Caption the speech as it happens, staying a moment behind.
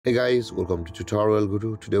Hey guys, welcome to Tutorial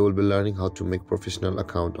Guru. Today we'll be learning how to make professional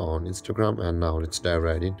account on Instagram, and now let's dive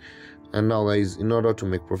right in. And now guys, in order to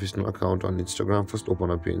make professional account on Instagram, first open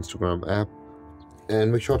up your Instagram app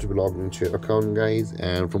and make sure to be logged into your account guys.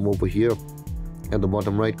 And from over here at the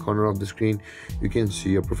bottom right corner of the screen, you can see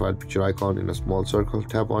your profile picture icon in a small circle.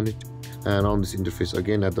 Tap on it, and on this interface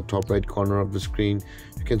again at the top right corner of the screen,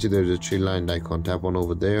 you can see there's a tree line icon. Tap on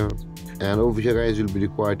over there, and over here guys, you'll be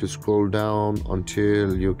required to scroll down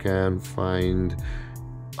until you can find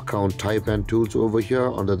account type and tools. Over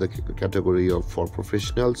here under the category of for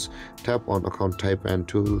professionals, tap on account type and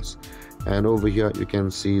tools, and over here you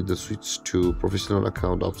can see the switch to professional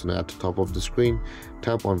account option at the top of the screen.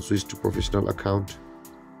 Tap on switch to professional account,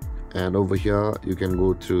 and over here you can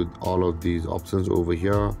go through all of these options over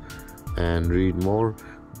here and read more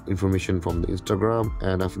information from the Instagram,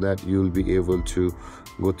 and after that you'll be able to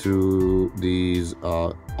go through these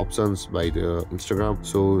options by the Instagram.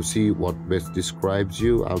 So see what best describes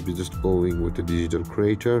you. I'll be just going with the digital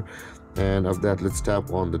creator, and after that let's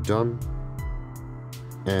tap on the done,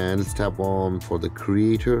 and let's tap on for the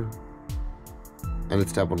creator, and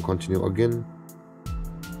let's tap on continue again.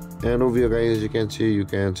 And over here guys, you can see you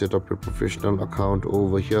can set up your professional account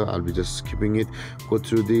over here. I'll be just skipping it. Go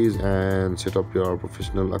through these and set up your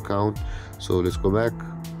professional account. So let's go back.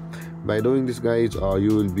 By doing this guys, you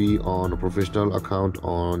will be on a professional account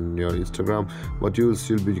on your Instagram, but you will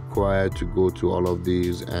still be required to go through all of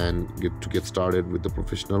these and get started with the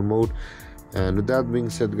professional mode. And with that being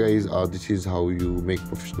said guys, this is how you make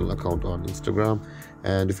professional account on Instagram.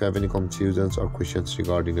 And if you have any confusions or questions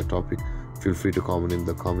regarding the topic, feel free to comment in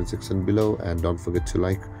the comment section below, and don't forget to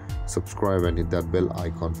like, subscribe and hit that bell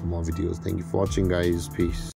icon for more videos. Thank you for watching guys. Peace.